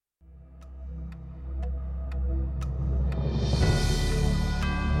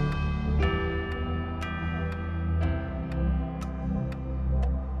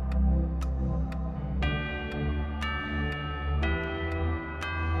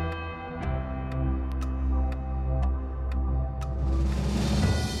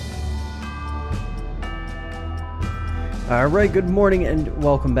All right, good morning and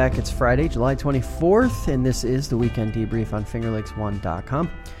welcome back. It's Friday, July 24th, and this is the Weekend Debrief on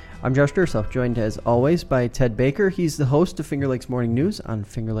FingerLakes1.com. I'm Josh Dursow, joined as always by Ted Baker. He's the host of Finger Lakes Morning News on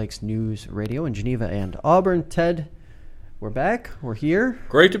Finger Lakes News Radio in Geneva and Auburn. Ted, we're back. We're here.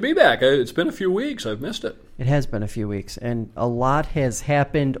 Great to be back. It's been a few weeks. I've missed it. It has been a few weeks, and a lot has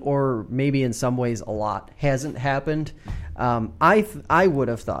happened, or maybe in some ways a lot hasn't happened. I would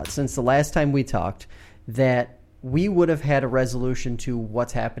have thought, since the last time we talked, that we would have had a resolution to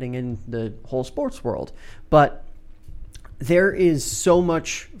what's happening in the whole sports world. But there is so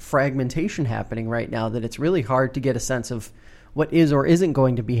much fragmentation happening right now that it's really hard to get a sense of what is or isn't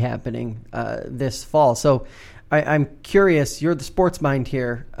going to be happening this fall. So I'm curious, you're the sports mind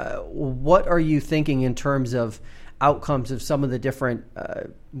here. What are you thinking in terms of outcomes of some of the different,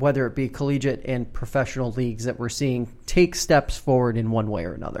 whether it be collegiate and professional leagues that we're seeing take steps forward in one way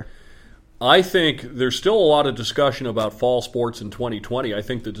or another? I think there's still a lot of discussion about fall sports in 2020. I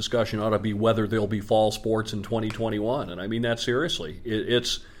think the discussion ought to be whether there'll be fall sports in 2021. And I mean that seriously.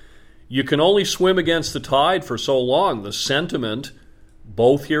 You can only swim against the tide for so long. The sentiment,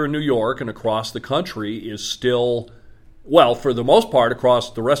 both here in New York and across the country, is still, well, for the most part,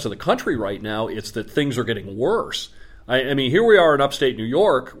 across the rest of the country right now, it's that things are getting worse. I mean, here we are in upstate New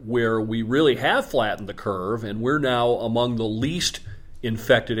York where we really have flattened the curve, and we're now among the least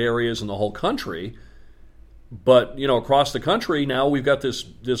infected areas in the whole country. But, you know, across the country now we've got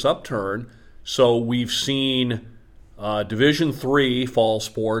this upturn. So we've seen Division III fall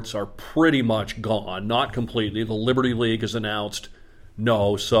sports are pretty much gone, not completely. The Liberty League has announced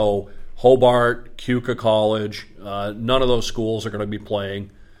no. So Hobart, Keuka College, none of those schools are going to be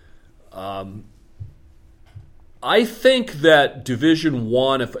playing. I think that Division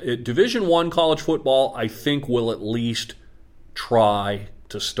I college football, I think will at least try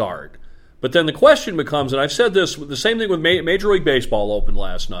to start. But then the question becomes, and I've said this, the same thing with Major League Baseball opened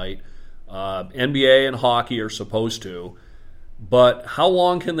last night. NBA and hockey are supposed to. But how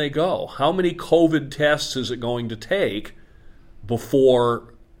long can they go? How many COVID tests is it going to take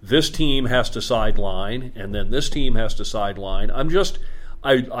before this team has to sideline and then this team has to sideline?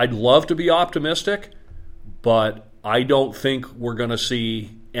 I'd love to be optimistic, but I don't think we're going to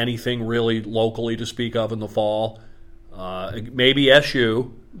see anything really locally to speak of in the fall. Maybe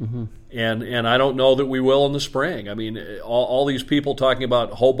SU, and I don't know that we will in the spring. I mean, all these people talking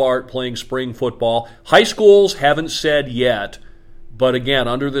about Hobart playing spring football. High schools haven't said yet, but again,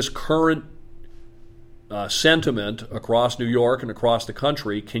 under this current sentiment across New York and across the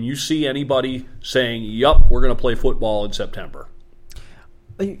country, can you see anybody saying, yup, we're going to play football in September?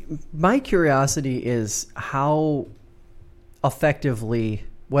 My curiosity is how effectively,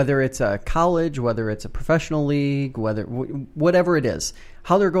 whether it's a college, whether it's a professional league, whatever it is,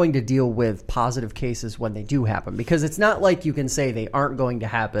 how they're going to deal with positive cases when they do happen. Because it's not like you can say they aren't going to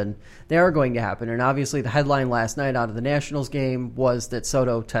happen. They are going to happen. And obviously the headline last night out of the Nationals game was that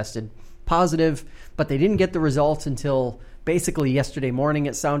Soto tested positive, but they didn't get the results until basically yesterday morning,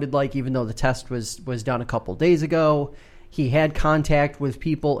 it sounded like, even though the test was done a couple days ago. He had contact with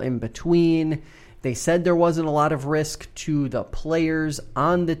people in between. They said there wasn't a lot of risk to the players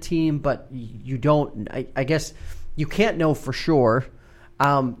on the team, but you don't, I guess you can't know for sure.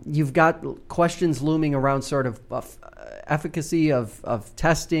 You've got questions looming around sort of efficacy of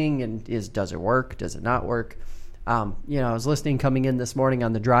testing and does it work? Does it not work? I was listening coming in this morning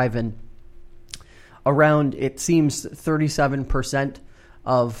on the drive-in around, it seems 37%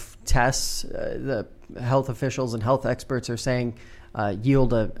 of tests, the health officials and health experts are saying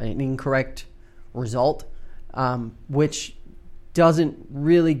yield an incorrect result, which doesn't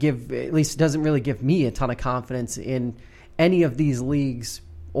really give me a ton of confidence in any of these leagues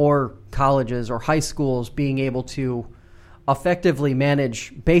or colleges or high schools being able to effectively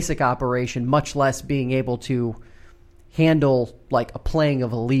manage basic operation, much less being able to handle like a playing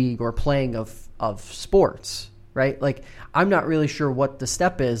of a league or playing of sports, right? Like, I'm not really sure what the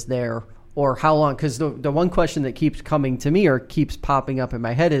step is there or how long, because the one question that keeps coming to me or keeps popping up in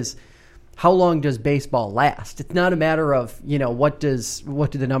my head is, how long does baseball last? It's not a matter of, what do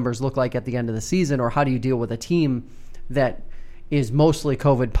the numbers look like at the end of the season, or how do you deal with a team that is mostly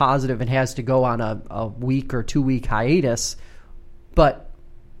COVID positive and has to go on a week or 2 week hiatus. But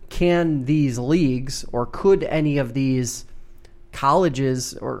can these leagues, or could any of these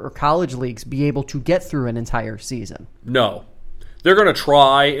colleges or college leagues be able to get through an entire season? No. They're going to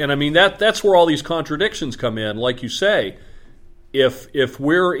try, and I mean that's where all these contradictions come in. Like you say, if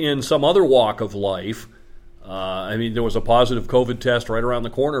we're in some other walk of life, there was a positive COVID test right around the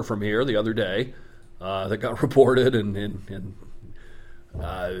corner from here the other day that got reported and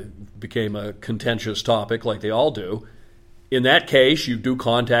became a contentious topic like they all do. in that case, you do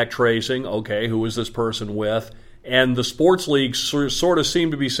contact tracing. Okay, who is this person with? And the sports leagues sort of seem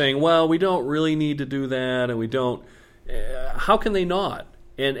to be saying, well, we don't really need to do that, and we don't. How can they not?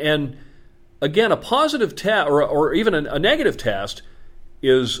 And again, a positive test or even a negative test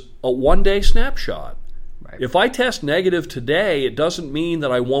is a one-day snapshot. Right. If I test negative today, it doesn't mean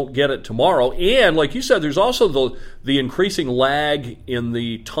that I won't get it tomorrow. And like you said, there's also the increasing lag in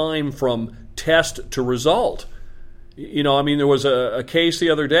the time from test to result. You know, I mean, there was a case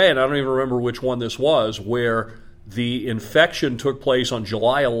the other day, and I don't even remember which one this was, where the infection took place on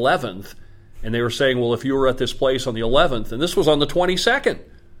July 11th, and they were saying, well, if you were at this place on the 11th, and this was on the 22nd.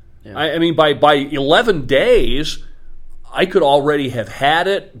 Yeah. I mean, by 11 days, I could already have had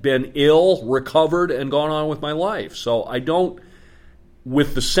it, been ill, recovered, and gone on with my life. So I don't,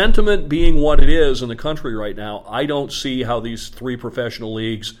 with the sentiment being what it is in the country right now, I don't see how these three professional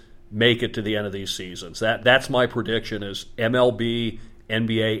leagues make it to the end of these seasons. That's my prediction is MLB,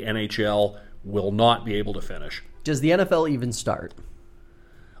 NBA, NHL will not be able to finish. Does the NFL even start?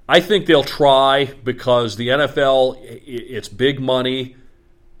 I think they'll try because the NFL, it's big money.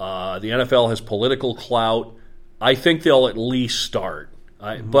 The NFL has political clout. I think they'll at least start.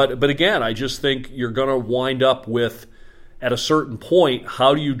 But again, I just think you're going to wind up with, at a certain point,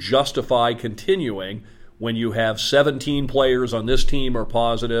 how do you justify continuing when you have 17 players on this team are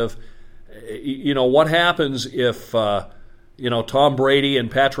positive? You know, what happens if, Tom Brady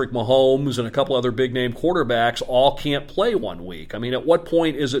and Patrick Mahomes and a couple other big-name quarterbacks all can't play 1 week? I mean, at what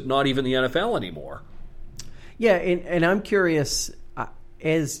point is it not even the NFL anymore? Yeah, and I'm curious,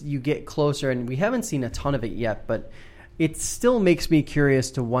 as you get closer, and we haven't seen a ton of it yet, but it still makes me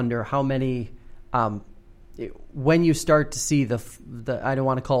curious to wonder how many, when you start to see the I don't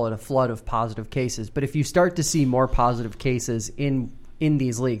want to call it a flood of positive cases, but if you start to see more positive cases in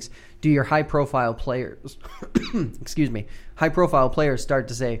these leagues, do your high-profile players, high-profile players start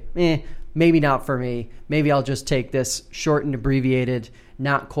to say, maybe not for me, maybe I'll just take this short and abbreviated,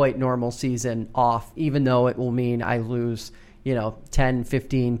 not quite normal season off, even though it will mean I lose, 10,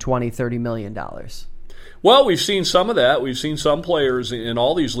 15, 20, $30 million. Well, we've seen some of that. We've seen some players in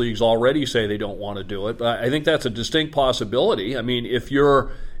all these leagues already say they don't want to do it. But I think that's a distinct possibility. I mean, if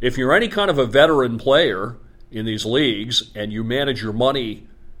you're any kind of a veteran player in these leagues and you manage your money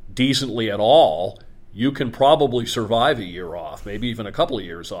decently at all, you can probably survive a year off, maybe even a couple of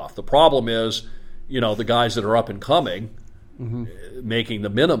years off. The problem is, the guys that are up and coming, making the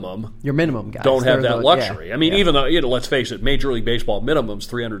minimum, your minimum guys don't have that luxury. Yeah, I mean, even though let's face it, Major League Baseball minimum's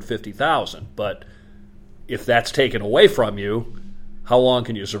 $350,000, but if that's taken away from you, how long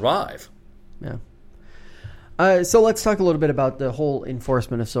can you survive? Yeah. So let's talk a little bit about the whole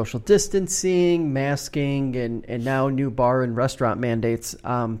enforcement of social distancing, masking, and now new bar and restaurant mandates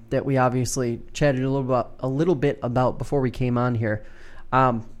that we obviously chatted a little bit about before we came on here.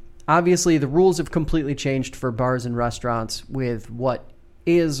 Obviously, the rules have completely changed for bars and restaurants with what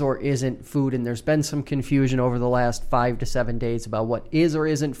is or isn't food, and there's been some confusion over the last 5 to 7 days about what is or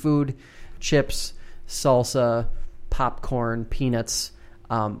isn't food. Chips, salsa, popcorn, peanuts,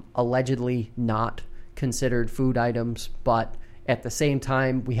 allegedly not considered food items, but at the same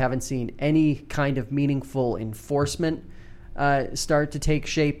time, we haven't seen any kind of meaningful enforcement start to take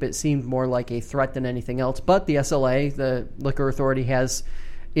shape. It seemed more like a threat than anything else. But the SLA, the Liquor Authority, has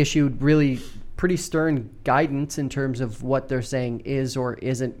issued really pretty stern guidance in terms of what they're saying is or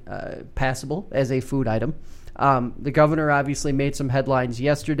isn't passable as a food item. The governor obviously made some headlines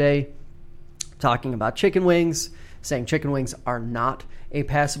yesterday talking about chicken wings, saying chicken wings are not a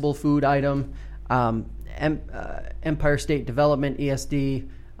passable food item. Empire State Development, ESD,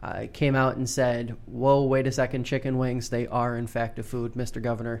 came out and said, whoa, wait a second, chicken wings, they are in fact a food, Mr.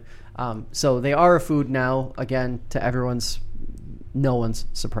 Governor. So they are a food now, again, to no one's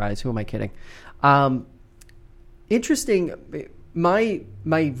surprise. Who am I kidding? Interesting, my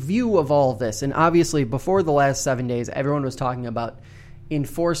view of all of this, and obviously before the last 7 days, everyone was talking about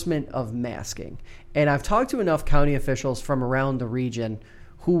enforcement of masking. And I've talked to enough county officials from around the region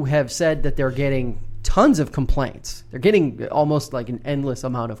who have said that they're getting tons of complaints. They're getting almost like an endless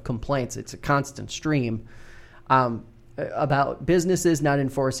amount of complaints. It's a constant stream about businesses not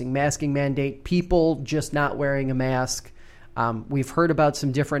enforcing masking mandate, people just not wearing a mask. We've heard about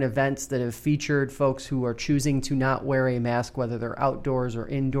some different events that have featured folks who are choosing to not wear a mask, whether they're outdoors or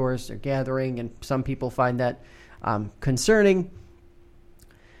indoors, they're gathering, and some people find that concerning.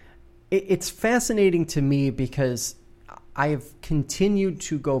 It's fascinating to me because I've continued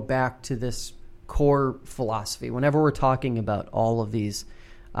to go back to this core philosophy. Whenever we're talking about all of these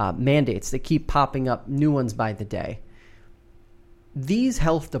mandates that keep popping up, new ones by the day, these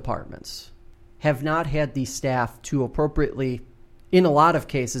health departments have not had the staff to appropriately, in a lot of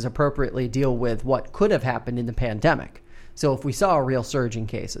cases, appropriately deal with what could have happened in the pandemic. So if we saw a real surge in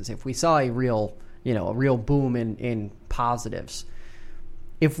cases, if we saw a real boom in positives,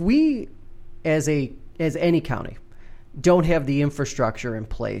 if we, as any county, don't have the infrastructure in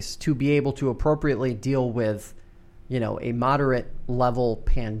place to be able to appropriately deal with, a moderate level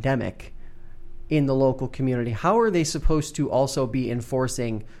pandemic in the local community, how are they supposed to also be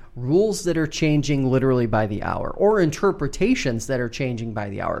enforcing rules that are changing literally by the hour, or interpretations that are changing by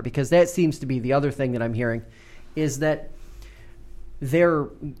the hour? Because that seems to be the other thing that I'm hearing, is that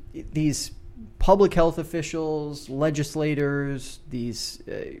these public health officials, legislators,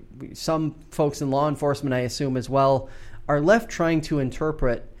 some folks in law enforcement, I assume as well, are left trying to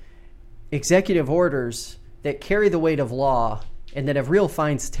interpret executive orders that carry the weight of law and that have real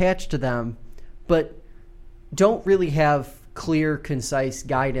fines attached to them, but don't really have clear, concise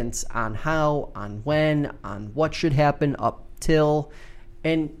guidance on how, on when, on what should happen up till.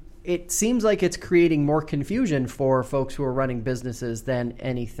 And it seems like it's creating more confusion for folks who are running businesses than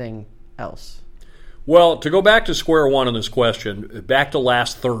anything else. Well, to go back to square one on this question, back to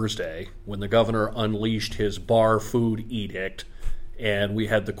last Thursday when the governor unleashed his bar food edict and we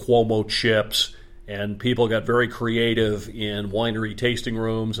had the Cuomo chips and people got very creative in winery tasting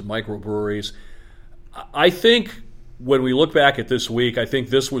rooms and microbreweries. I think when we look back at this week, I think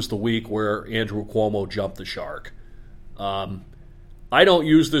this was the week where Andrew Cuomo jumped the shark. I don't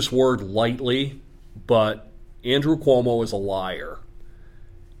use this word lightly, but Andrew Cuomo is a liar.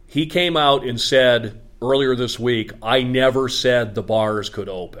 He came out and said earlier this week, I never said the bars could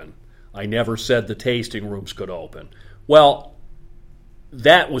open. I never said the tasting rooms could open. Well,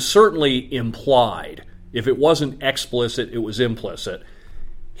 that was certainly implied. If it wasn't explicit, it was implicit.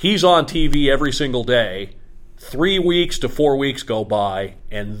 He's on TV every single day. 3 weeks to 4 weeks go by,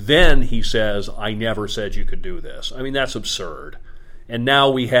 and then he says, I never said you could do this. I mean, that's absurd. And now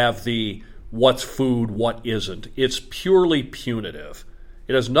we have the what's food, what isn't. It's purely punitive.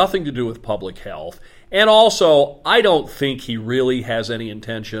 It has nothing to do with public health. And also, I don't think he really has any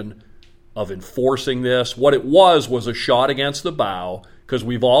intention of enforcing this. What it was a shot against the bow, because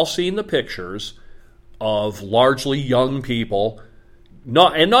we've all seen the pictures of largely young people,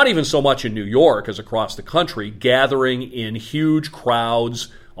 not even so much in New York as across the country, gathering in huge crowds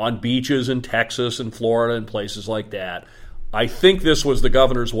on beaches in Texas and Florida and places like that. I think this was the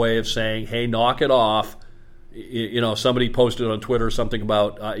governor's way of saying, hey, knock it off. Somebody posted on Twitter something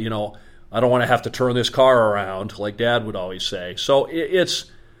about, I don't want to have to turn this car around, like Dad would always say. So for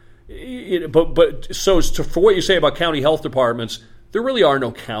what you say about county health departments, there really are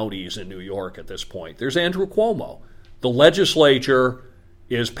no counties in New York at this point. There's Andrew Cuomo. The legislature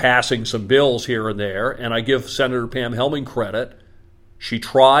is passing some bills here and there, and I give Senator Pam Helming credit. She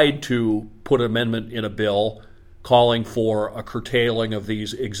tried to put an amendment in a bill calling for a curtailing of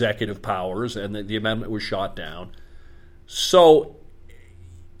these executive powers, and the amendment was shot down. So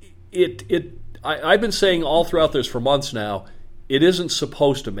I've been saying all throughout this for months now, it isn't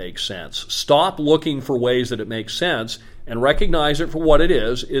supposed to make sense. Stop looking for ways that it makes sense and recognize it for what it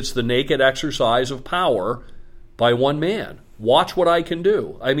is. It's the naked exercise of power by one man. Watch what I can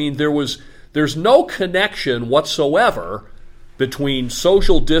do. I mean, there's no connection whatsoever between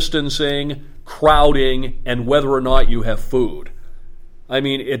social distancing, crowding, and whether or not you have food. I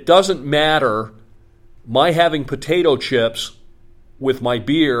mean, it doesn't matter my having potato chips with my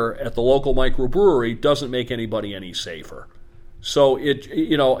beer at the local microbrewery doesn't make anybody any safer. So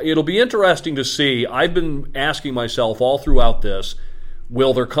it'll be interesting to see. I've been asking myself all throughout this,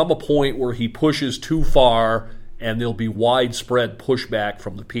 will there come a point where he pushes too far and there'll be widespread pushback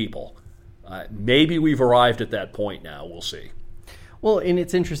from the people? Maybe we've arrived at that point now. We'll see. Well, and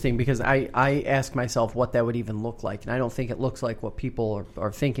it's interesting because I ask myself what that would even look like, and I don't think it looks like what people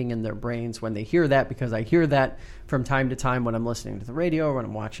are thinking in their brains when they hear that, because I hear that from time to time when I'm listening to the radio or when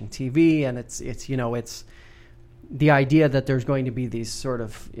I'm watching TV, and it's the idea that there's going to be these sort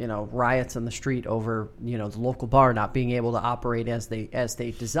of riots in the street over the local bar not being able to operate as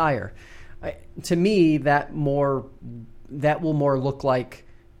they desire. To me, that will more look like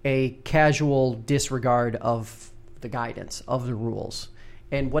a casual disregard of the guidance of the rules,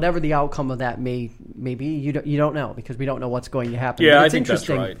 and whatever the outcome of that may be, you don't know, because we don't know what's going to happen. Yeah, I think that's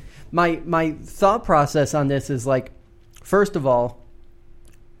right. My thought process on this is like, first of all,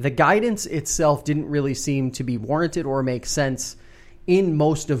 the guidance itself didn't really seem to be warranted or make sense in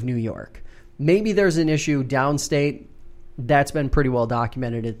most of New York. Maybe there's an issue downstate. That's been pretty well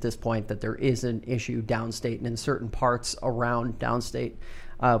documented at this point, that there is an issue downstate and in certain parts around downstate.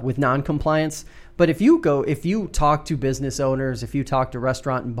 with non-compliance. But if you talk to business owners, if you talk to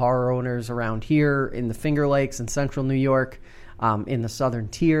restaurant and bar owners around here in the Finger Lakes in central New York, in the southern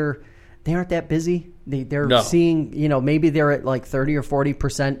tier, they aren't that busy. They're seeing, maybe they're at like 30 or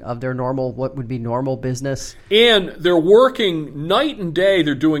 40% of their normal, what would be normal business. And they're working night and day.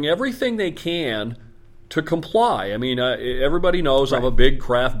 They're doing everything they can to comply. I mean, everybody knows I'm a big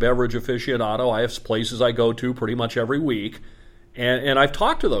craft beverage aficionado. I have places I go to pretty much every week. And I've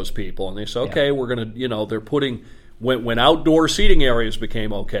talked to those people, and they say, okay, we're going to, they're putting, when outdoor seating areas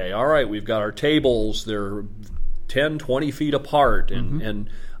became okay, all right, we've got our tables, they're 10, 20 feet apart. And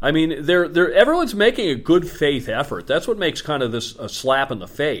I mean, everyone's making a good faith effort. That's what makes kind of this a slap in the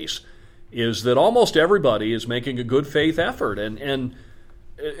face, is that almost everybody is making a good faith effort. And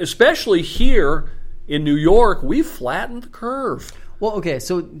especially here in New York, we've flattened the curve. Well, okay,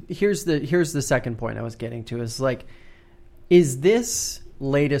 so here's the second point I was getting to, is like, is this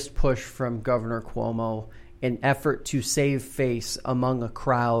latest push from Governor Cuomo an effort to save face among a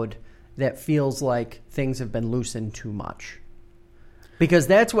crowd that feels like things have been loosened too much? Because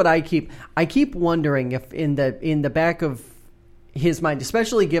that's what I keep wondering if in the back of his mind,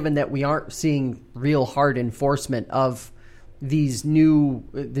 especially given that we aren't seeing real hard enforcement of the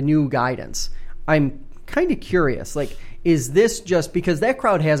new guidance. I'm kind of curious, like, is this just because that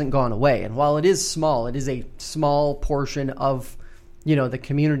crowd hasn't gone away? And while it is small, it is a small portion of, the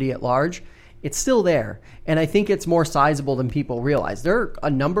community at large. It's still there. And I think it's more sizable than people realize. There are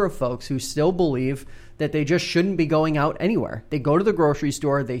a number of folks who still believe that they just shouldn't be going out anywhere. They go to the grocery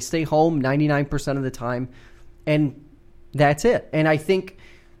store, they stay home 99% of the time, and that's it. And I think,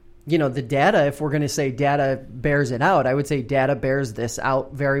 the data, if we're going to say data bears it out, I would say data bears this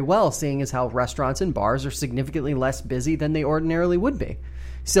out very well, seeing as how restaurants and bars are significantly less busy than they ordinarily would be.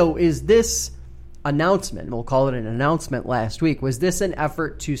 So is this announcement, we'll call it an announcement last week, was this an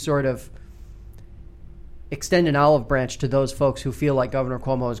effort to sort of extend an olive branch to those folks who feel like Governor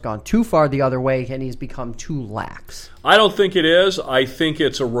Cuomo has gone too far the other way and he's become too lax? I don't think it is. I think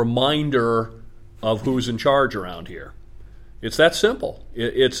it's a reminder of who's in charge around here. It's that simple.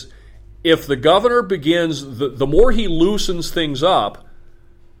 It's if the governor begins, the more he loosens things up,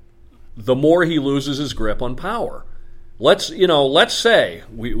 the more he loses his grip on power. Let's say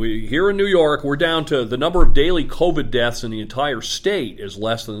we here in New York, we're down to the number of daily COVID deaths in the entire state is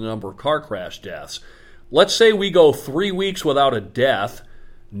less than the number of car crash deaths. Let's say we go 3 weeks without a death,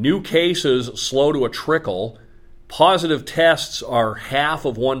 new cases slow to a trickle, positive tests are half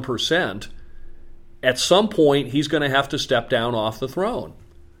of 1%. At some point, he's going to have to step down off the throne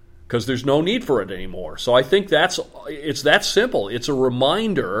because there's no need for it anymore. So I think it's that simple. It's a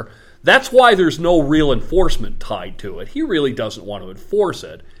reminder. That's why there's no real enforcement tied to it. He really doesn't want to enforce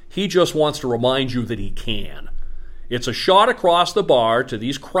it. He just wants to remind you that he can. It's a shot across the bar to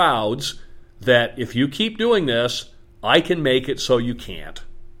these crowds that if you keep doing this, I can make it so you can't.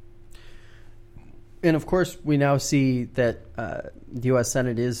 And of course, we now see that the U.S.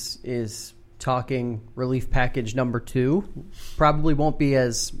 Senate is talking relief package number 2. Probably won't be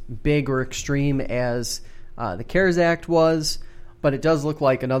as big or extreme as the CARES Act was, but it does look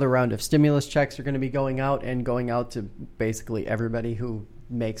like another round of stimulus checks are going to be going out to basically everybody who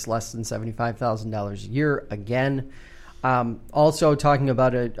makes less than $75,000 a year again. Also talking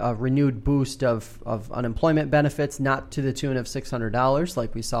about a renewed boost of unemployment benefits, not to the tune of $600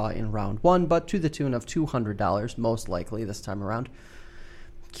 like we saw in round 1, but to the tune of $200 most likely this time around.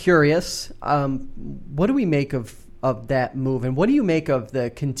 Curious, what do we make of that move, and what do you make of the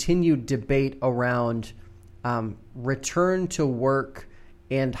continued debate around return to work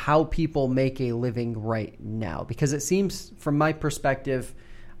and how people make a living right now? Because it seems, from my perspective,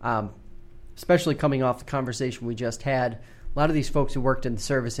 especially coming off the conversation we just had, a lot of these folks who worked in the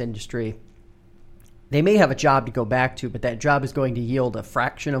service industry, they may have a job to go back to, but that job is going to yield a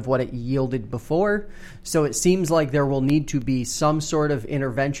fraction of what it yielded before. So it seems like there will need to be some sort of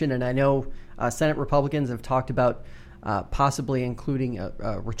intervention. And I know Senate Republicans have talked about possibly including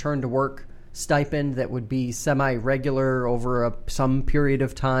a return to work stipend that would be semi-regular over some period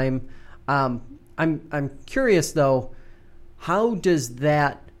of time. I'm curious, though, how does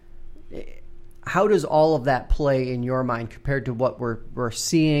all of that play in your mind compared to what we're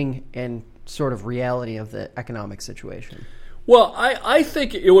seeing and sort of reality of the economic situation? Well, I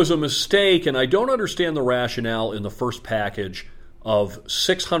think it was a mistake, and I don't understand the rationale in the first package of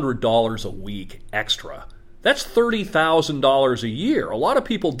 $600 a week extra. That's $30,000 a year. A lot of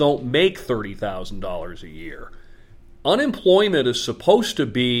people don't make $30,000 a year. Unemployment is supposed to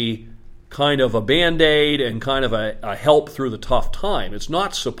be kind of a Band-Aid and kind of a help through the tough time. It's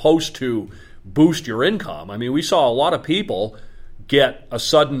not supposed to boost your income. I mean, we saw a lot of people get a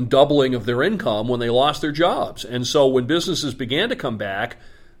sudden doubling of their income when they lost their jobs. And so when businesses began to come back,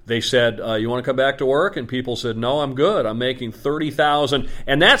 they said, you want to come back to work? And people said, no, I'm good. I'm making $30,000.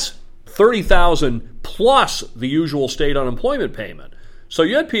 And that's $30,000 plus the usual state unemployment payment. So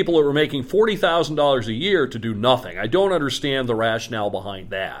you had people that were making $40,000 a year to do nothing. I don't understand the rationale behind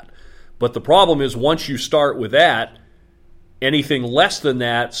that. But the problem is once you start with that, anything less than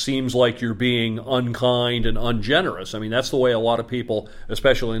that seems like you're being unkind and ungenerous. I mean, that's the way a lot of people,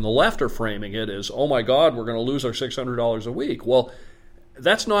 especially in the left, are framing it is, oh my God, we're going to lose our $600 a week. Well,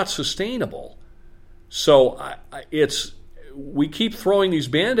 that's not sustainable. So we keep throwing these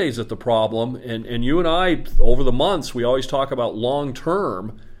Band-Aids at the problem, and you and I, over the months, we always talk about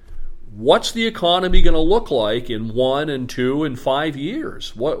long-term. What's the economy going to look like in 1 and 2 and 5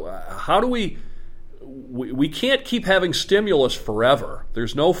 years? How do we can't keep having stimulus forever.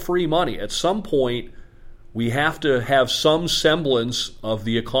 There's no free money. At some point, we have to have some semblance of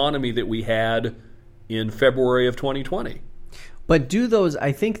the economy that we had in February of 2020. But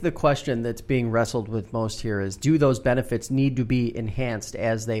I think the question that's being wrestled with most here is, do those benefits need to be enhanced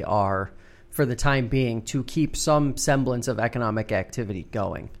as they are for the time being to keep some semblance of economic activity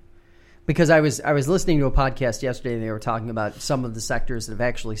going? Because I was listening to a podcast yesterday and they were talking about some of the sectors that have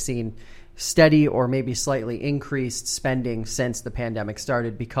actually seen steady or maybe slightly increased spending since the pandemic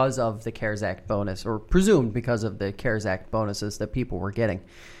started because of the CARES Act bonus, or presumed because of the CARES Act bonuses that people were getting.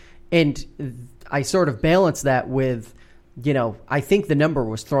 And I sort of balance that with, I think the number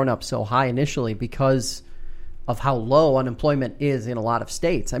was thrown up so high initially because of how low unemployment is in a lot of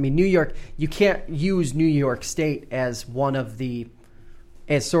states. I mean, New York, you can't use New York State as sort of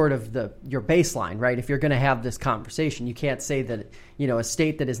your baseline, right? If you're going to have this conversation, you can't say that, a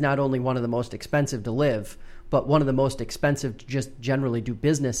state that is not only one of the most expensive to live, but one of the most expensive to just generally do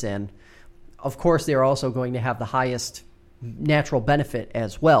business in. Of course, they're also going to have the highest natural benefit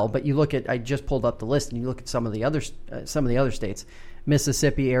as well. But I just pulled up the list, and you look at some of the other states,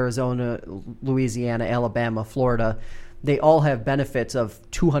 Mississippi, Arizona, Louisiana, Alabama, Florida, they all have benefits of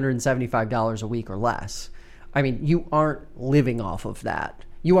 $275 a week or less. I mean, you aren't living off of that.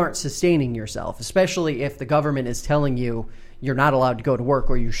 You aren't sustaining yourself, especially if the government is telling you you're not allowed to go to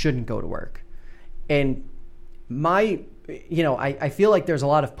work or you shouldn't go to work. And I feel like there's a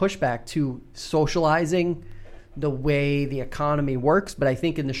lot of pushback to socializing the way the economy works, but I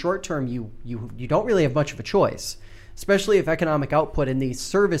think in the short term, you don't really have much of a choice, especially if economic output in the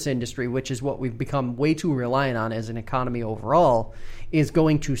service industry, which is what we've become way too reliant on as an economy overall, is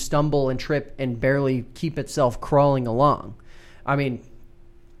going to stumble and trip and barely keep itself crawling along. I mean,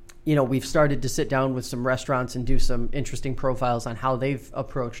 we've started to sit down with some restaurants and do some interesting profiles on how they've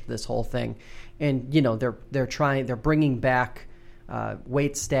approached this whole thing. And, they're bringing back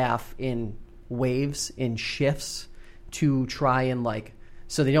wait staff in waves, in shifts, to try and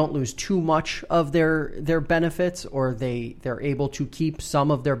so they don't lose too much of their benefits, or they're able to keep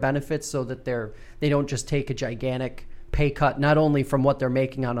some of their benefits so that they don't just take a gigantic pay cut, not only from what they're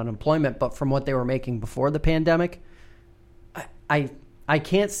making on unemployment, but from what they were making before the pandemic. I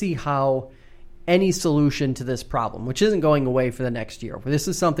can't see how any solution to this problem, which isn't going away for the next year, this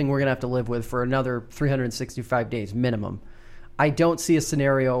is something we're going to have to live with for another 365 days minimum. I don't see a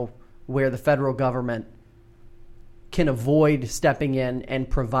scenario where the federal government can avoid stepping in and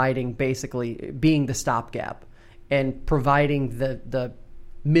providing, basically being the stopgap and providing the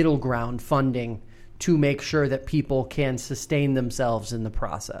middle ground funding to make sure that people can sustain themselves in the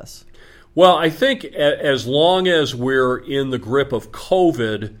process. Well, I think as long as we're in the grip of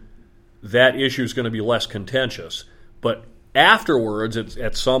COVID, that issue is going to be less contentious. But afterwards,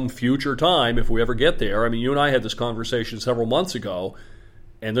 at some future time, if we ever get there, I mean, you and I had this conversation several months ago,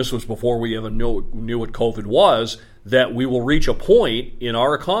 and this was before we even knew what COVID was, that we will reach a point in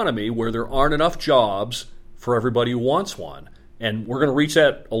our economy where there aren't enough jobs for everybody who wants one. And we're going to reach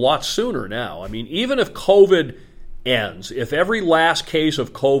that a lot sooner now. I mean, even if COVID ends, if every last case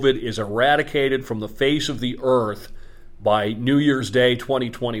of COVID is eradicated from the face of the earth by New Year's Day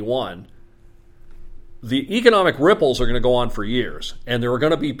 2021, the economic ripples are going to go on for years. And there are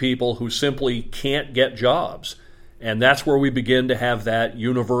going to be people who simply can't get jobs. And that's where we begin to have that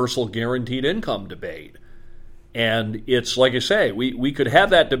universal guaranteed income debate. And it's like I say, we could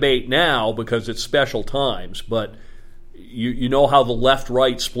have that debate now because it's special times, but you know how the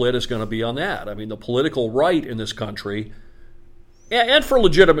left-right split is going to be on that. I mean, the political right in this country, and for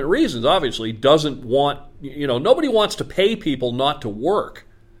legitimate reasons, obviously, doesn't want, nobody wants to pay people not to work.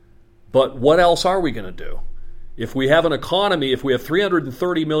 But what else are we going to do? If we have an economy, if we have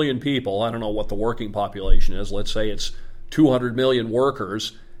 330 million people, I don't know what the working population is, let's say it's 200 million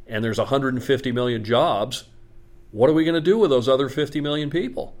workers, and there's 150 million jobs, what are we going to do with those other 50 million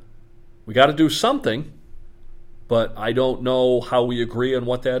people? We got to do something, but I don't know how we agree on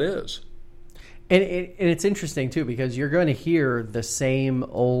what that is. And it's interesting, too, because you're going to hear the same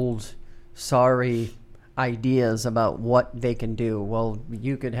old sorry ideas about what they can do. Well,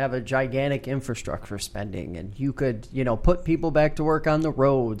 you could have a gigantic infrastructure spending, and you could, put people back to work on the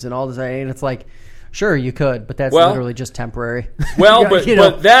roads and all this. And it's like, sure, you could, but that's literally just temporary. Well, but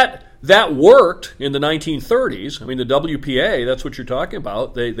that worked in the 1930s. I mean, the WPA, that's what you're talking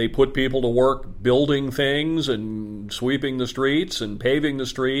about. They put people to work building things and sweeping the streets and paving the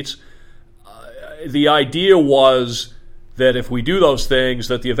streets. The idea was that if we do those things,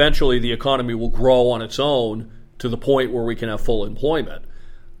 that eventually the economy will grow on its own to the point where we can have full employment.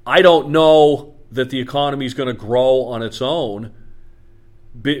 I don't know that the economy is going to grow on its own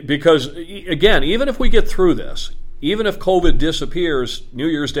because, again, even if we get through this, even if COVID disappears New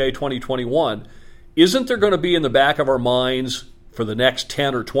Year's Day 2021, isn't there going to be in the back of our minds for the next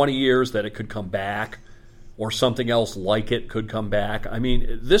 10 or 20 years that it could come back or something else like it could come back? I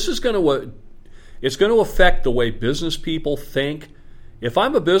mean, this is going to... It's going to affect the way business people think. If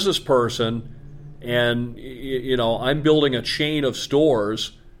I'm a business person and I'm building a chain of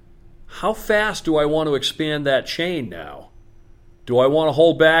stores, how fast do I want to expand that chain now? Do I want to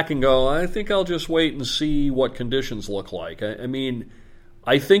hold back and go, I think I'll just wait and see what conditions look like? I mean,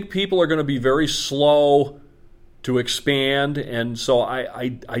 I think people are going to be very slow to expand, and so I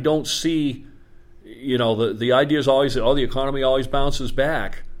don't see, the idea is always that, the economy always bounces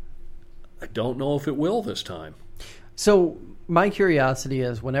back. I don't know if it will this time. So my curiosity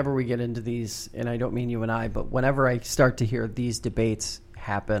is whenever we get into these, and I don't mean you and I, but whenever I start to hear these debates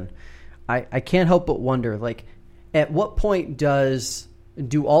happen, I can't help but wonder, like, at what point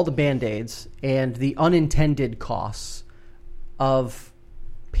do all the Band-Aids and the unintended costs of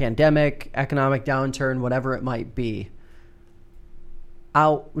pandemic, economic downturn, whatever it might be,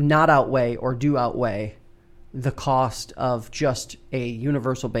 not outweigh or do outweigh the cost of just a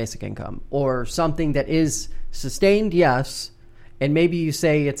universal basic income or something that is sustained, yes, and maybe you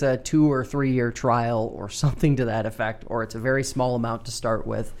say it's a 2 or 3 year trial or something to that effect, or it's a very small amount to start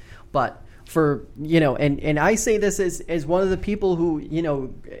with. But for, and I say this as one of the people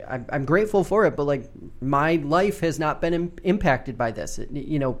who, I'm grateful for it, but like my life has not been impacted by this,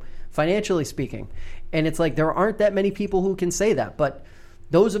 financially speaking. And it's like there aren't that many people who can say that, but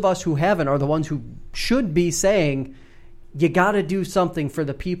those of us who haven't are the ones who should be saying, you got to do something for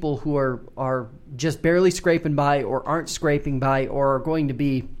the people who are just barely scraping by or aren't scraping by or are going to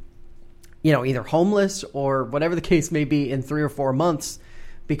be, either homeless or whatever the case may be in 3 or 4 months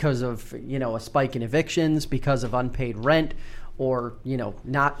because of, a spike in evictions, because of unpaid rent or,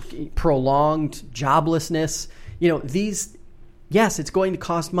 not prolonged joblessness. Yes, it's going to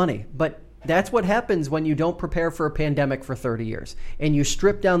cost money, but that's what happens when you don't prepare for a pandemic for 30 years and you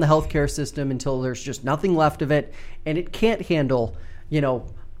strip down the healthcare system until there's just nothing left of it and it can't handle,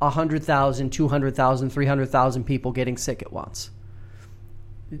 100,000, 200,000, 300,000 people getting sick at once.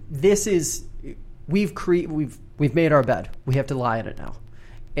 This is we've made our bed. We have to lie in it now.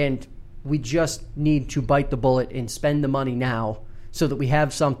 And we just need to bite the bullet and spend the money now so that we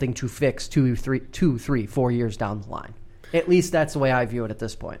have something to fix 2, 3, 4 years down the line. At least that's the way I view it at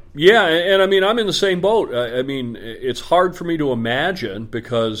this point. Yeah, and I mean, I'm in the same boat. I mean, it's hard for me to imagine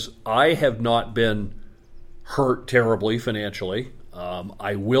because I have not been hurt terribly financially.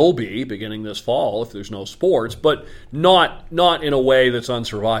 I will be beginning this fall if there's no sports, but not in a way that's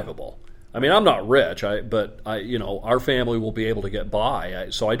unsurvivable. I mean, I'm not rich, but our family will be able to get by.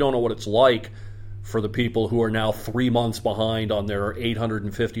 So I don't know what it's like for the people who are now 3 months behind on their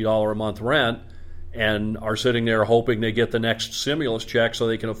 $850 a month rent and are sitting there hoping they get the next stimulus check so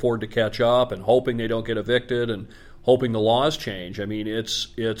they can afford to catch up and hoping they don't get evicted and hoping the laws change. I mean, we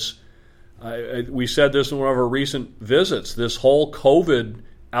said this in one of our recent visits. This whole COVID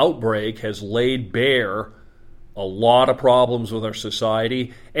outbreak has laid bare a lot of problems with our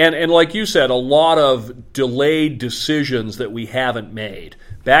society. And like you said, a lot of delayed decisions that we haven't made.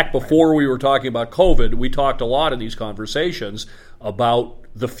 Back before we were talking about COVID, we talked a lot in these conversations about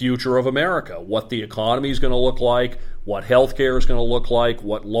the future of America, what the economy is going to look like, what healthcare is going to look like,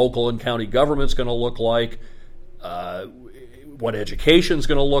 what local and county government is going to look like, what education is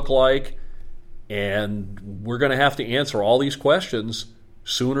going to look like, and we're going to have to answer all these questions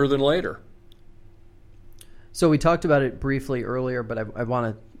sooner than later. So we talked about it briefly earlier, but I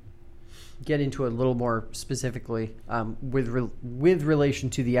want to get into it a little more specifically with relation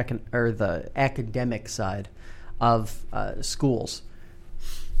to the academic side of schools.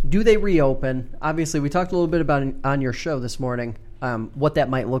 Do they reopen? Obviously, we talked a little bit about on your show this morning what that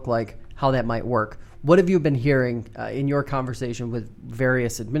might look like, how that might work. What have you been hearing in your conversation with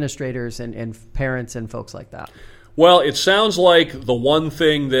various administrators and parents and folks like that? Well, it sounds like the one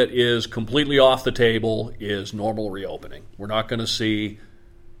thing that is completely off the table is normal reopening. We're not going to see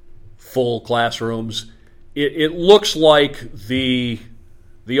full classrooms. It looks like the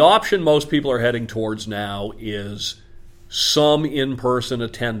option most people are heading towards now is some in-person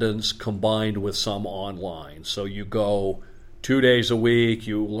attendance combined with some online. So you go 2 days a week,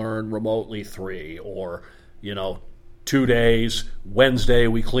 you learn remotely 3, or 2 days, Wednesday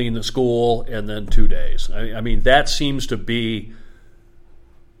we clean the school, and then 2 days. I mean, that seems to be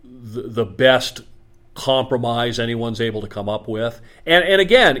the best compromise anyone's able to come up with. And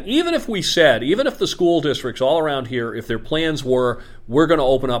again, even if the school districts all around here, if their plans were, we're going to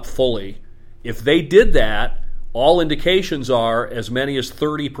open up fully, if they did that, all indications are as many as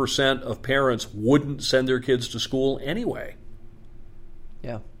 30% of parents wouldn't send their kids to school anyway.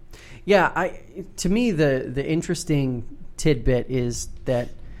 Yeah. To me, the interesting tidbit is that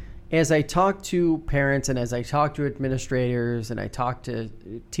as I talk to parents and as I talk to administrators and I talk to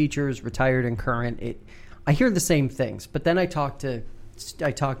teachers, retired and current, I hear the same things. But then I talk to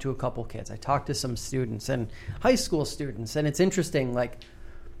a couple kids. I talk to some students and high school students, and it's interesting. Like,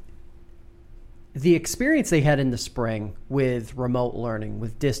 the experience they had in the spring with remote learning,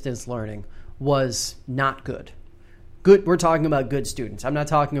 with distance learning, was not good. Good. We're talking about good students. I'm not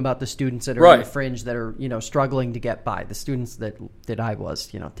talking about the students that are on the fringe that are, struggling to get by. The students that I was,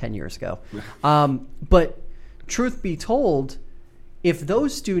 10 years ago. But truth be told, if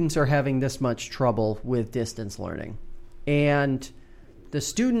those students are having this much trouble with distance learning, and the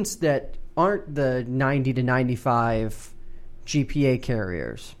students that aren't the 90 to 95 GPA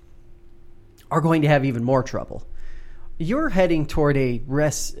carriers are going to have even more trouble, you're heading toward a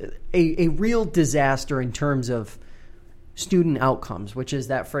real disaster in terms of student outcomes, which is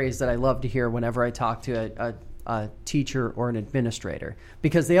that phrase that I love to hear whenever I talk to a teacher or an administrator,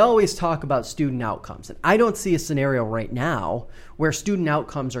 because they always talk about student outcomes. And I don't see a scenario right now where student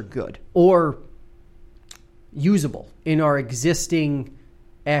outcomes are good or usable in our existing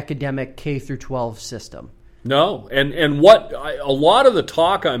academic K through 12 system. No, and what a lot of the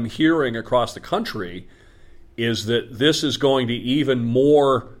talk I'm hearing across the country is that this is going to even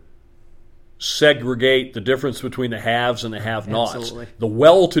more segregate the difference between the haves and the have-nots. Absolutely. The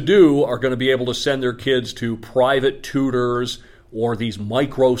well-to-do are going to be able to send their kids to private tutors or these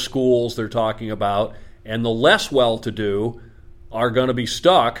micro schools they're talking about, and the less well-to-do are going to be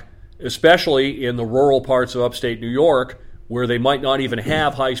stuck, especially in the rural parts of upstate New York, where they might not even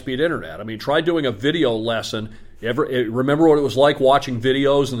have high-speed internet. I mean, try doing a video lesson. Remember what it was like watching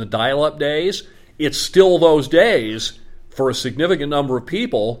videos in the dial-up days? It's still those days for a significant number of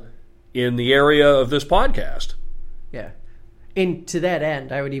people in the area of this podcast. Yeah. And to that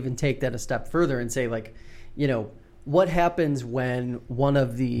end, I would even take that a step further and say, what happens when one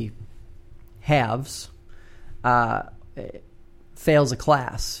of the haves fails a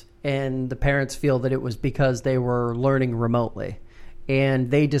class and the parents feel that it was because they were learning remotely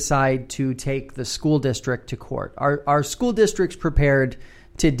and they decide to take the school district to court? Are school districts prepared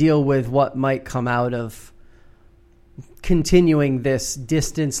to deal with what might come out of continuing this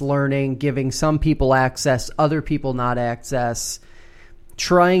distance learning, giving some people access, other people not access,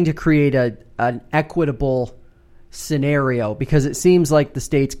 trying to create an equitable scenario? Because it seems like the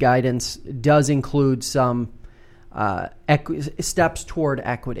state's guidance does include some steps toward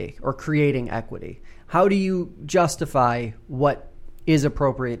equity or creating equity. How do you justify what is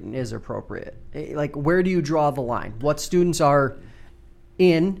appropriate and is appropriate? Like, where do you draw the line? What students are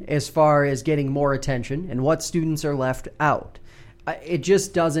in as far as getting more attention and what students are left out? It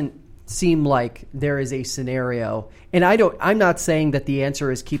just doesn't seem like there is a scenario. And I'm not saying that the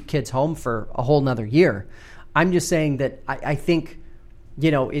answer is keep kids home for a whole nother year. I'm just saying that I think,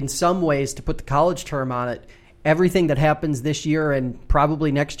 in some ways, to put the college term on it, everything that happens this year and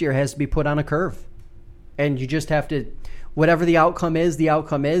probably next year has to be put on a curve. And you just have to, whatever the outcome is,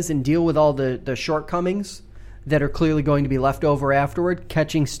 and deal with all the shortcomings that are clearly going to be left over afterward,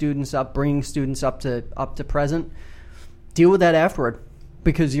 catching students up, bringing students up to present. Deal with that afterward,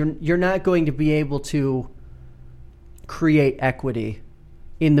 because you're not going to be able to create equity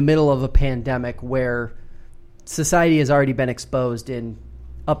in the middle of a pandemic where society has already been exposed in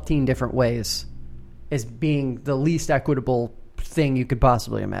upteen different ways as being the least equitable thing you could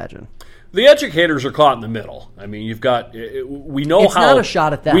possibly imagine. The educators are caught in the middle. I mean, we know it's how... It's not a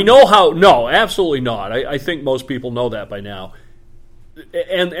shot at them. We know how... No, absolutely not. I think most people know that by now.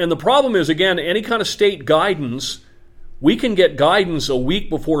 And the problem is, again, any kind of state guidance, we can get guidance a week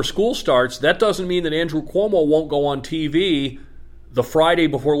before school starts. That doesn't mean that Andrew Cuomo won't go on TV the Friday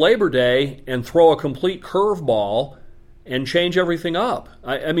before Labor Day and throw a complete curveball and change everything up.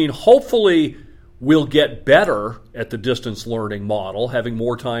 I mean, hopefully we'll get better at the distance learning model, having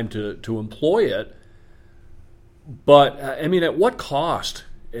more time to employ it. But, I mean, at what cost?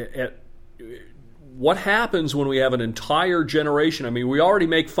 What happens when we have an entire generation? I mean, we already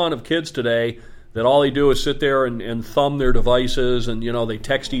make fun of kids today that all they do is sit there and thumb their devices and, they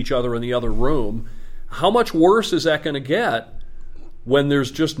text each other in the other room. How much worse is that going to get when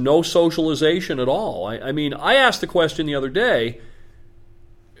there's just no socialization at all? I mean, I asked the question the other day,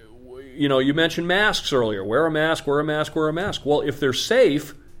 you mentioned masks earlier. Wear a mask, wear a mask, wear a mask. Well, if they're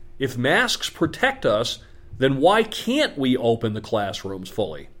safe, if masks protect us, then why can't we open the classrooms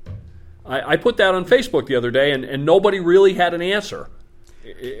fully? I put that on Facebook the other day, and nobody really had an answer.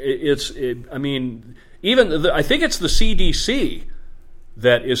 I think it's the CDC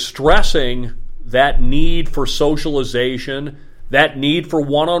that is stressing that need for socialization, that need for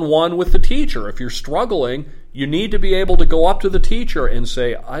one-on-one with the teacher. If you're struggling, you need to be able to go up to the teacher and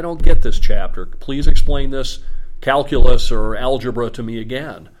say, I don't get this chapter. Please explain this calculus or algebra to me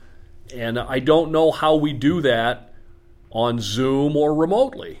again. And I don't know how we do that on Zoom or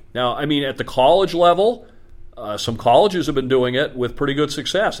remotely. Now, I mean, at the college level, some colleges have been doing it with pretty good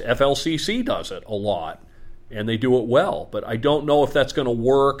success. FLCC does it a lot, and they do it well. But I don't know if that's going to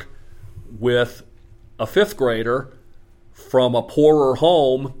work with a fifth grader from a poorer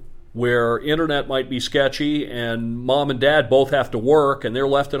home where internet might be sketchy and mom and dad both have to work and they're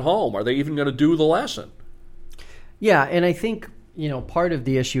left at home. Are they even going to do the lesson? Yeah, and I think, part of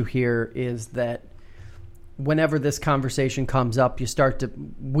the issue here is that whenever this conversation comes up,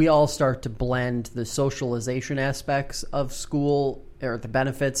 we all start to blend the socialization aspects of school or the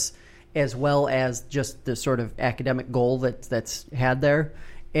benefits as well as just the sort of academic goal that's had there.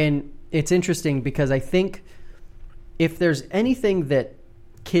 And it's interesting because I think if there's anything that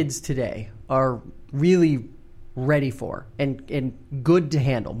kids today are really ready for and good to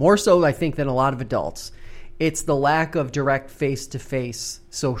handle, more so I think than a lot of adults, it's the lack of direct face-to-face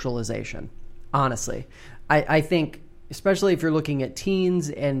socialization, honestly. I think, especially if you're looking at teens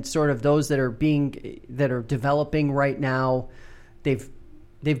and sort of those that are developing right now, they've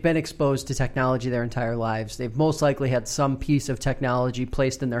been exposed to technology their entire lives. They've most likely had some piece of technology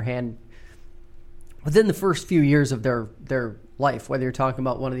placed in their hand within the first few years of their life, whether you're talking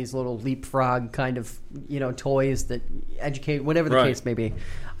about one of these little leapfrog kind of toys that educate, whatever the case may be.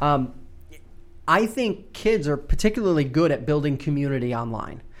 I think kids are particularly good at building community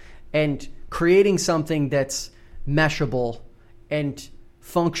online and creating something that's meshable and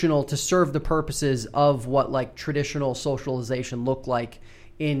functional to serve the purposes of what like traditional socialization looked like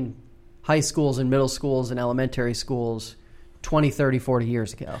in high schools and middle schools and elementary schools 20, 30, 40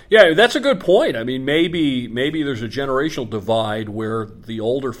 years ago. Yeah, that's a good point. I mean, maybe there's a generational divide where the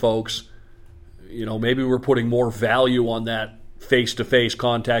older folks, maybe we're putting more value on that face-to-face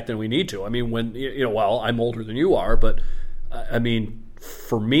contact than we need to. I mean, I'm older than you are, but I mean,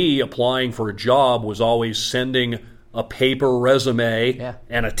 for me, applying for a job was always sending a paper resume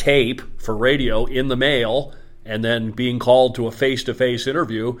and a tape for radio in the mail and then being called to a face-to-face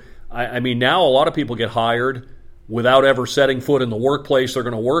interview. I mean, now a lot of people get hired without ever setting foot in the workplace they're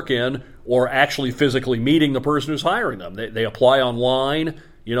going to work in or actually physically meeting the person who's hiring them. They apply online.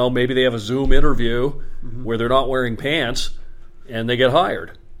 Maybe they have a Zoom interview where they're not wearing pants and they get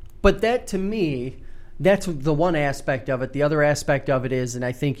hired. But that, to me, that's the one aspect of it. The other aspect of it is, and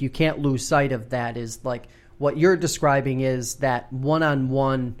I think you can't lose sight of that, is like what you're describing is that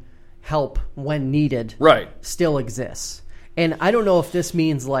one-on-one help when needed still exists. And I don't know if this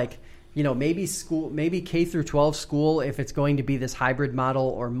means like, maybe K through 12 school, if it's going to be this hybrid model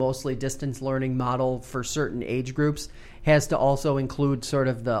or mostly distance learning model for certain age groups, has to also include sort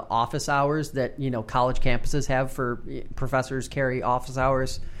of the office hours that, college campuses have for professors carry office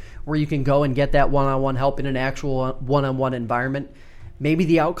hours where you can go and get that one-on-one help in an actual one-on-one environment. Maybe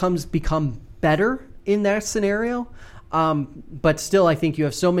the outcomes become better in that scenario. But still, I think you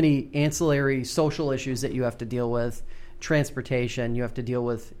have so many ancillary social issues that you have to deal with. Transportation, you have to deal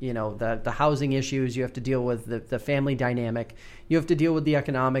with, the housing issues, you have to deal with the family dynamic, you have to deal with the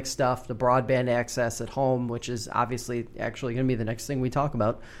economic stuff, the broadband access at home, which is obviously actually going to be the next thing we talk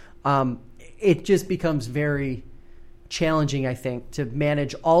about. It just becomes very challenging, I think, to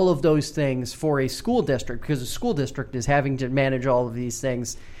manage all of those things for a school district, because a school district is having to manage all of these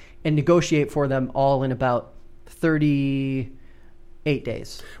things and negotiate for them all in about 38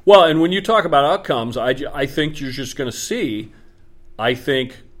 days. Well, and when you talk about outcomes, I think you're just going to see, I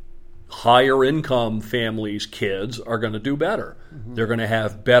think higher income families' kids are going to do better. Mm-hmm. They're going to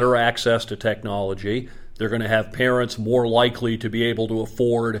have better access to technology. They're going to have parents more likely to be able to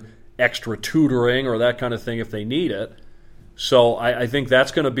afford extra tutoring or that kind of thing if they need it. So I think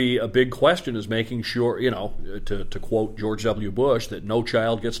that's going to be a big question, is making sure, to quote George W. Bush, that no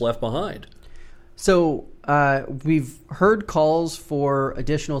child gets left behind. So we've heard calls for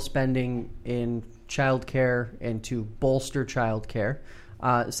additional spending in child care and to bolster child care.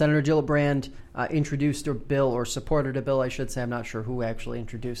 Senator Gillibrand introduced a bill, or supported a bill, I should say. I'm not sure who actually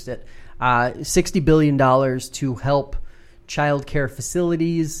introduced it. $60 billion to help child care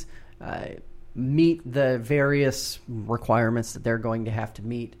facilities meet the various requirements that they're going to have to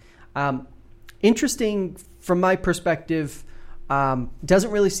meet. Interesting from my perspective,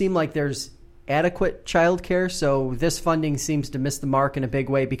 doesn't really seem like there's adequate child care, so this funding seems to miss the mark in a big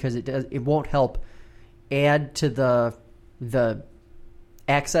way, because it won't help add to the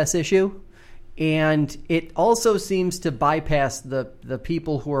access issue, and it also seems to bypass the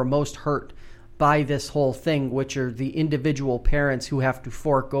people who are most hurt by this whole thing, which are the individual parents who have to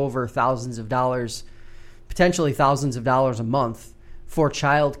fork over thousands of dollars, potentially thousands of dollars a month for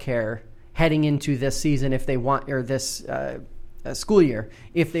child care heading into this season, if they want, or this school year,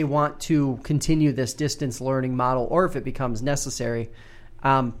 if they want to continue this distance learning model, or if it becomes necessary.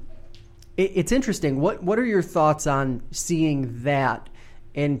 It's interesting. What are your thoughts on seeing that?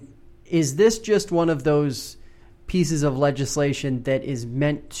 And is this just one of those pieces of legislation that is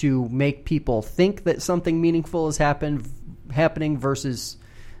meant to make people think that something meaningful is happening versus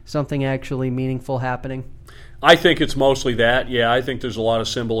something actually meaningful happening? I think it's mostly that. Yeah, I think there's a lot of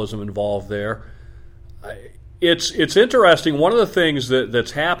symbolism involved there. It's interesting. One of the things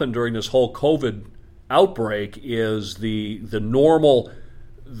that's happened during this whole COVID outbreak is the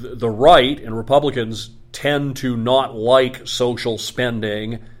right and Republicans tend to not like social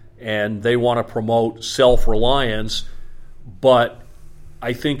spending, and they want to promote self-reliance. But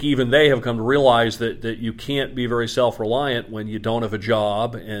I think even they have come to realize that you can't be very self-reliant when you don't have a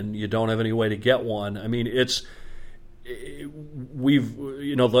job and you don't have any way to get one. I mean,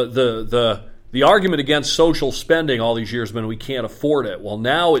 the argument against social spending all these years has been we can't afford it. Well,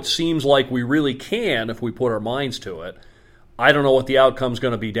 now it seems like we really can if we put our minds to it. I don't know what the outcome's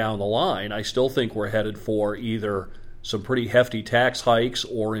going to be down the line. I still think we're headed for either some pretty hefty tax hikes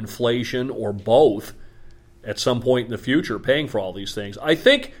or inflation or both at some point in the future, paying for all these things. I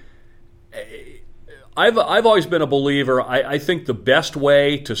think I've always been a believer. I think the best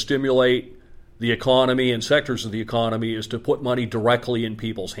way to stimulate the economy and sectors of the economy is to put money directly in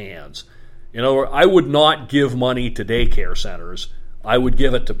people's hands. I would not give money to daycare centers. I would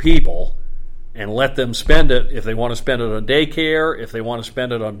give it to people and let them spend it if they want to spend it on daycare, if they want to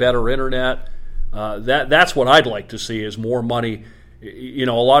spend it on better internet. That's what I'd like to see, is more money. A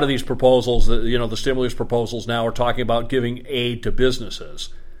lot of these proposals, the stimulus proposals now are talking about giving aid to businesses.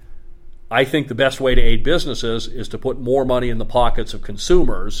 I think the best way to aid businesses is to put more money in the pockets of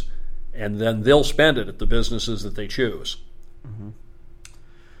consumers, and then they'll spend it at the businesses that they choose. Mm-hmm.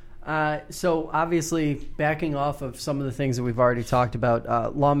 So obviously, backing off of some of the things that we've already talked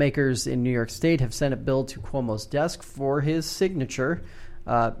about, lawmakers in New York State have sent a bill to Cuomo's desk for his signature,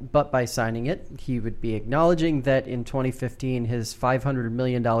 but by signing it, he would be acknowledging that in 2015, his $500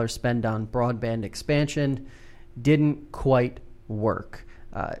 million spend on broadband expansion didn't quite work.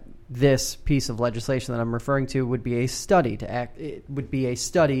 This piece of legislation that I'm referring to would be a study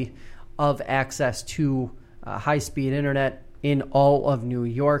of access to high-speed internet in all of New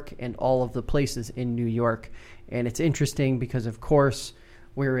York and all of the places in New York. And it's interesting because, of course,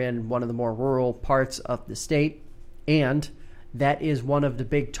 we're in one of the more rural parts of the state, and that is one of the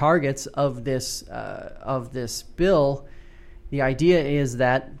big targets of this bill. The idea is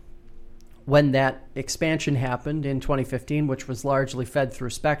that when that expansion happened in 2015, which was largely fed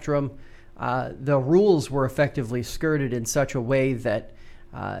through Spectrum, the rules were effectively skirted in such a way that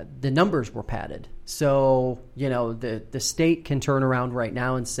the numbers were padded. So, the state can turn around right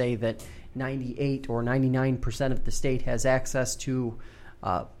now and say that 98 or 99% of the state has access to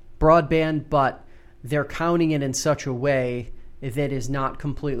broadband, but they're counting it in such a way that is not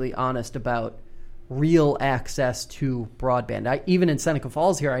completely honest about real access to broadband. Even in Seneca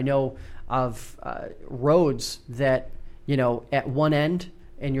Falls here, I know of roads that, at one end,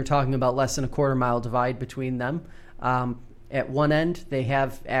 and you're talking about less than a quarter-mile divide between them, at one end, they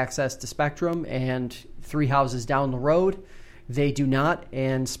have access to Spectrum, and 3 houses down the road, they do not,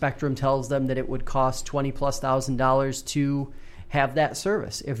 and Spectrum tells them that it would cost $20,000+ to have that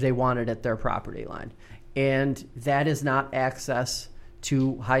service if they want it at their property line. And that is not access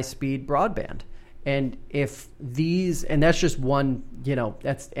to high-speed broadband. And if these, and that's just one,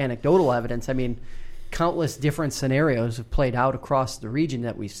 that's anecdotal evidence. I mean, countless different scenarios have played out across the region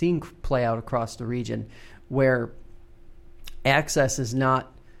that we've seen play out across the region where access is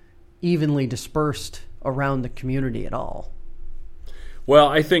not evenly dispersed around the community at all. Well,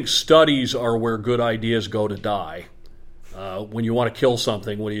 I think studies are where good ideas go to die. When you want to kill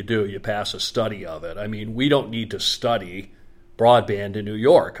something, what do? You pass a study of it. I mean, we don't need to study broadband in New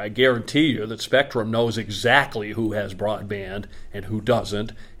York. I guarantee you that Spectrum knows exactly who has broadband and who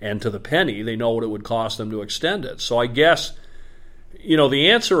doesn't, and to the penny, they know what it would cost them to extend it. So I guess, the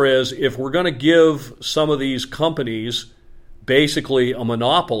answer is if we're going to give some of these companies basically a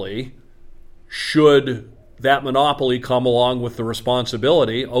monopoly, should that monopoly come along with the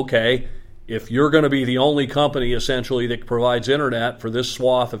responsibility, okay, if you're going to be the only company essentially that provides internet for this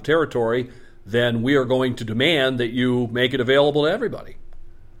swath of territory, then we are going to demand that you make it available to everybody.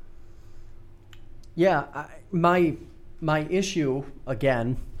 Yeah, my issue,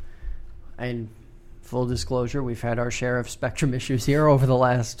 again, and full disclosure, we've had our share of Spectrum issues here over the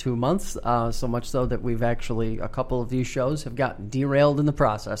last 2 months, so much so that we've actually, a couple of these shows have gotten derailed in the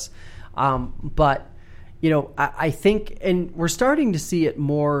process. But I think, and we're starting to see it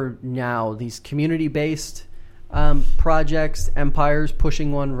more now, these community-based projects. Empire's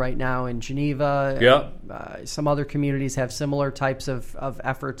pushing one right now in Geneva. Yeah. Some other communities have similar types of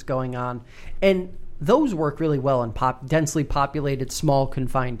efforts going on. And those work really well in densely populated, small,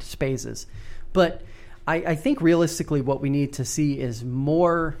 confined spaces. But I think realistically what we need to see is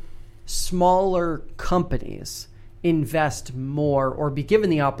more smaller companies invest more or be given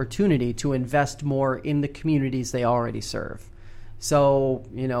the opportunity to invest more in the communities they already serve. So,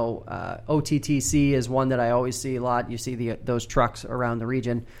 OTTC is one that I always see a lot. You see those trucks around the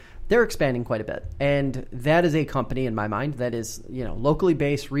region. They're expanding quite a bit. And that is a company, in my mind, that is, locally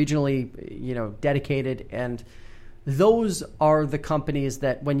based, regionally, dedicated. And those are the companies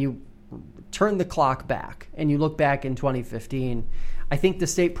that when you turn the clock back and you look back in 2015, I think the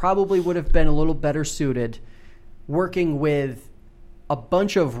state probably would have been a little better suited working with a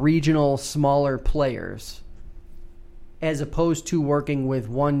bunch of regional smaller players as opposed to working with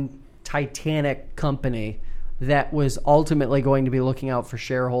one titanic company that was ultimately going to be looking out for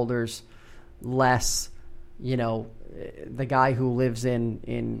shareholders less, the guy who lives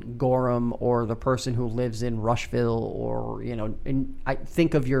in Gorham or the person who lives in Rushville or, I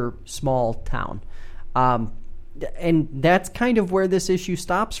think of your small town. And that's kind of where this issue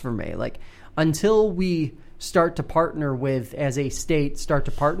stops for me. Like, until we start to partner with, as a state,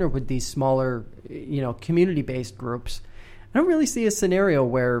 with these smaller, community-based groups, I don't really see a scenario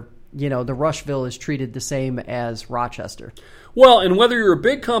where, the Rushville is treated the same as Rochester. Well, and whether you're a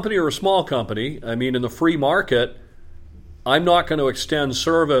big company or a small company, I mean, in the free market, I'm not going to extend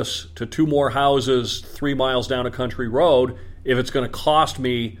service to 2 more houses 3 miles down a country road if it's going to cost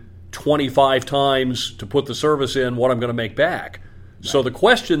me 25 times to put the service in what I'm going to make back. Right. So the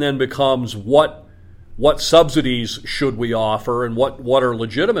question then becomes what subsidies should we offer and what are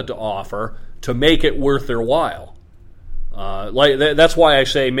legitimate to offer to make it worth their while. That's why I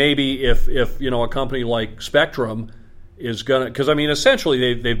say maybe if a company like Spectrum is going to, because I mean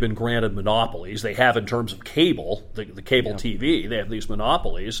essentially they've been granted monopolies. They have in terms of cable, the cable TV, they have these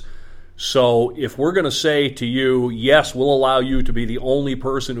monopolies. So if we're going to say to you, yes, we'll allow you to be the only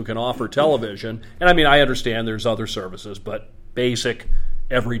person who can offer television, and I mean I understand there's other services, but basic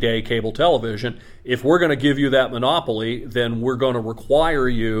everyday cable television, if we're going to give you that monopoly, then we're going to require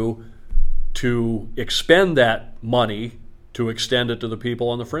you to expend that money to extend it to the people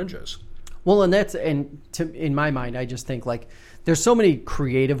on the fringes. Well, in my mind, I just think like there's so many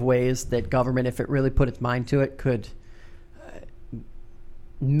creative ways that government, if it really put its mind to it, could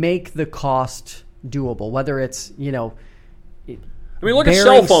make the cost doable. Whether it's look at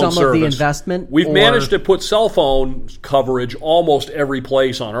cell phone service. Of the investment. We've managed to put cell phone coverage almost every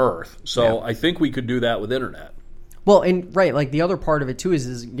place on Earth. So I think we could do that with internet. Well, and right, like the other part of it too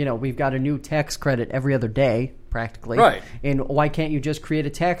is we've got a new tax credit every other day, practically. Right. And why can't you just create a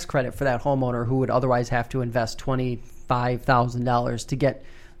tax credit for that homeowner who would otherwise have to invest $25,000 to get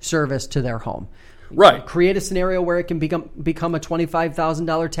service to their home? Right. Create a scenario where it can become a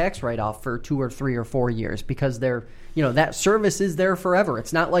 $25,000 tax write-off for 2 or 3 or 4 years because that service is there forever.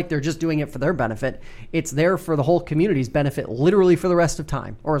 It's not like they're just doing it for their benefit. It's there for the whole community's benefit, literally for the rest of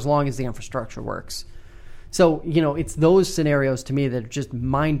time, or as long as the infrastructure works. So, it's those scenarios to me that are just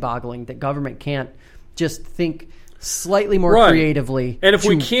mind-boggling that government can't just think slightly more creatively. And if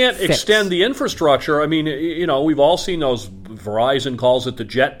we can't extend the infrastructure, I mean, we've all seen those, Verizon calls it the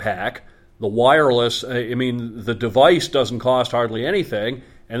jetpack, the wireless, I mean, the device doesn't cost hardly anything,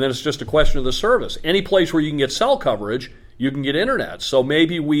 and then it's just a question of the service. Any place where you can get cell coverage, you can get internet. So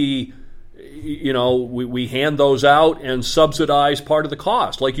maybe we we hand those out and subsidize part of the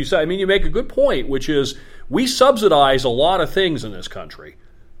cost. Like you said, I mean, you make a good point, which is we subsidize a lot of things in this country.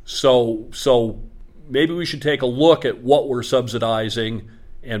 So maybe we should take a look at what we're subsidizing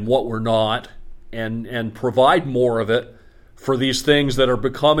and what we're not, and provide more of it for these things that are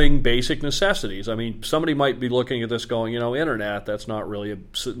becoming basic necessities. I mean, somebody might be looking at this going, internet, that's not really a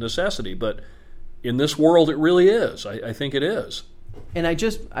necessity, but in this world it really is. I think it is. And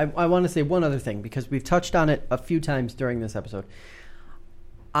I want to say one other thing, because we've touched on it a few times during this episode.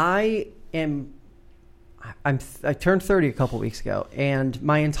 I turned 30 a couple weeks ago, and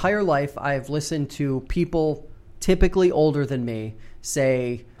my entire life I've listened to people typically older than me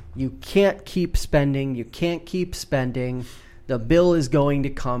say, you can't keep spending, the bill is going to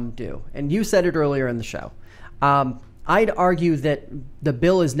come due. And you said it earlier in the show. I'd argue that the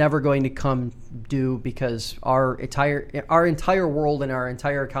bill is never going to come due because our entire world and our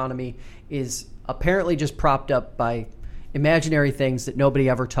entire economy is apparently just propped up by imaginary things that nobody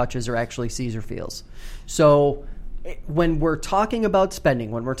ever touches or actually sees or feels. So when we're talking about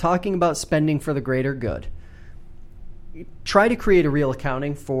spending, for the greater good, try to create a real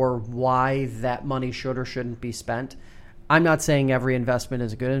accounting for why that money should or shouldn't be spent. I'm not saying every investment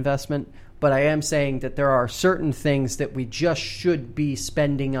is a good investment, but I am saying that there are certain things that we just should be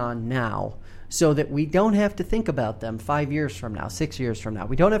spending on now so that we don't have to think about them 5 years from now, 6 years from now.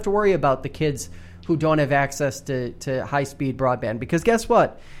 We don't have to worry about the kids who don't have access to high-speed broadband. Because guess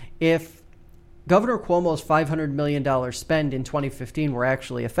what? If Governor Cuomo's $500 million spend in 2015 were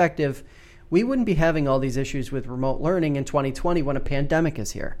actually effective, we wouldn't be having all these issues with remote learning in 2020 when a pandemic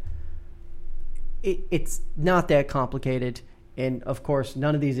is here. It's not that complicated. And, of course,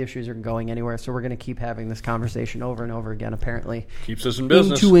 none of these issues are going anywhere, so we're going to keep having this conversation over and over again, apparently. Keeps us in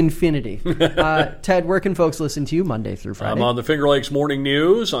business. Into infinity. Ted, where can folks listen to you Monday through Friday? I'm on the Finger Lakes Morning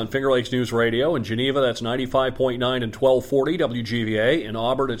News on Finger Lakes News Radio. In Geneva, that's 95.9 and 1240 WGVA. In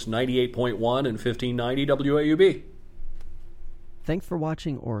Auburn, it's 98.1 and 1590 WAUB. Thanks for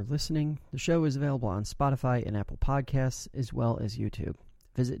watching or listening. The show is available on Spotify and Apple Podcasts, as well as YouTube.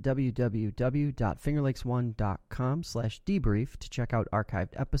 Visit www.fingerlakes1.com/debrief to check out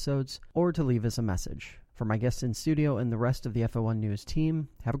archived episodes or to leave us a message. For my guests in studio and the rest of the FL1 News team,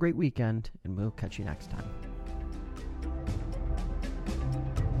 have a great weekend, and we'll catch you next time.